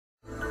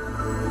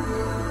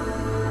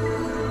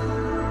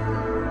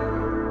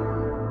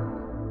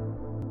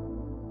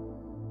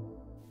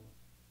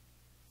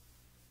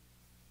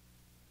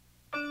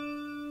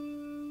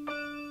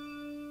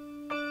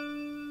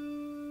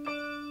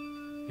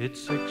It's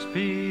 6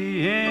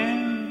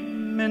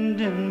 p.m. in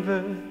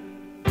Denver,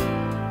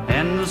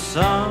 and the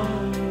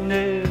sun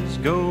is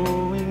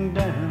going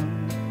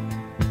down.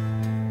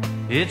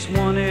 It's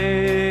 1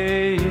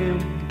 a.m.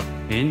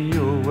 in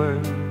your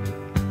world,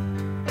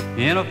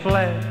 in a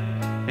flat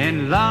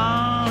in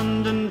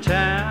London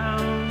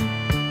town.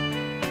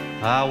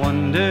 I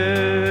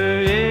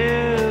wonder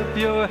if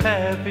you're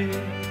happy,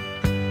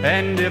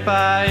 and if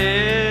I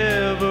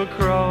ever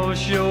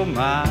cross your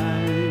mind.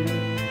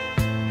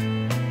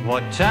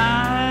 What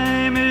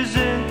time is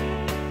it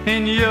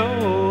in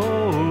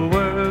your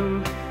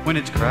world when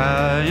it's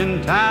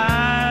crying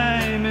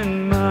time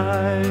in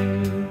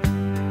mine?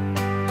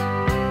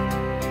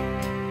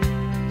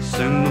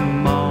 Soon the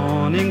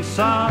morning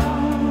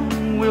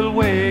sun will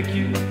wake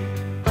you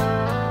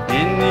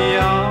in the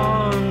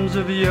arms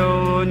of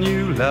your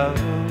new love.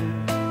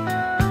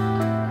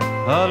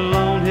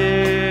 Alone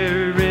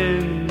here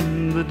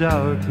in the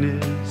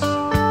darkness,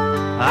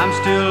 I'm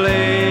still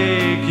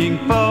aching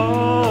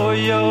for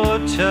your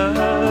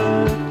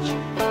touch.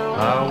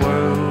 Our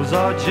worlds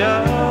are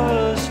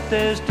just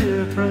as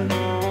different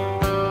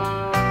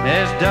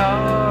as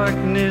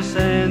darkness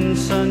and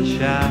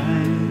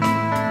sunshine.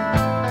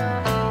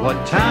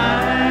 What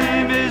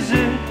time is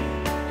it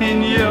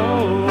in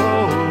your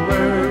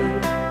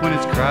world when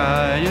it's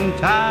crying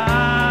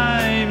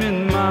time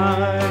in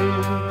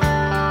mine?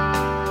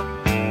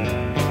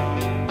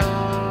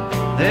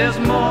 There's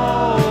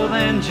more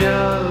than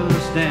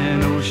just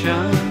an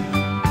ocean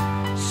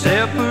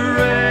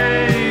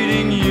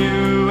separating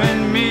you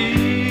and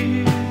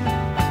me.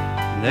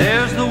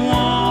 There's the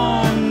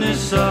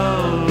oneness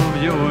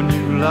of your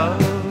new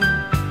love,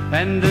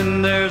 and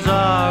then there's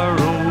our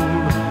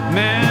old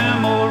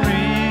memories.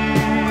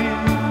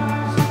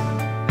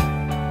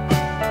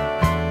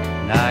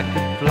 And I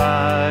could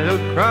fly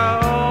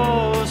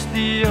across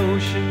the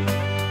ocean,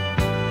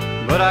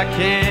 but I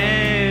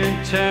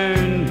can't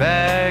turn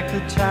back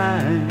the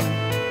time.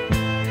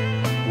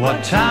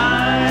 What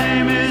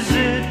time is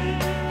it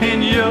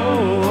in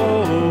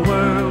your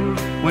world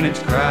when it's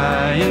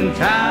crying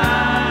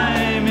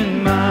time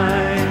in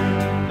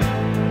mine?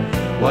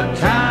 What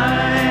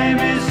time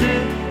is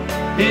it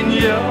in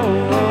your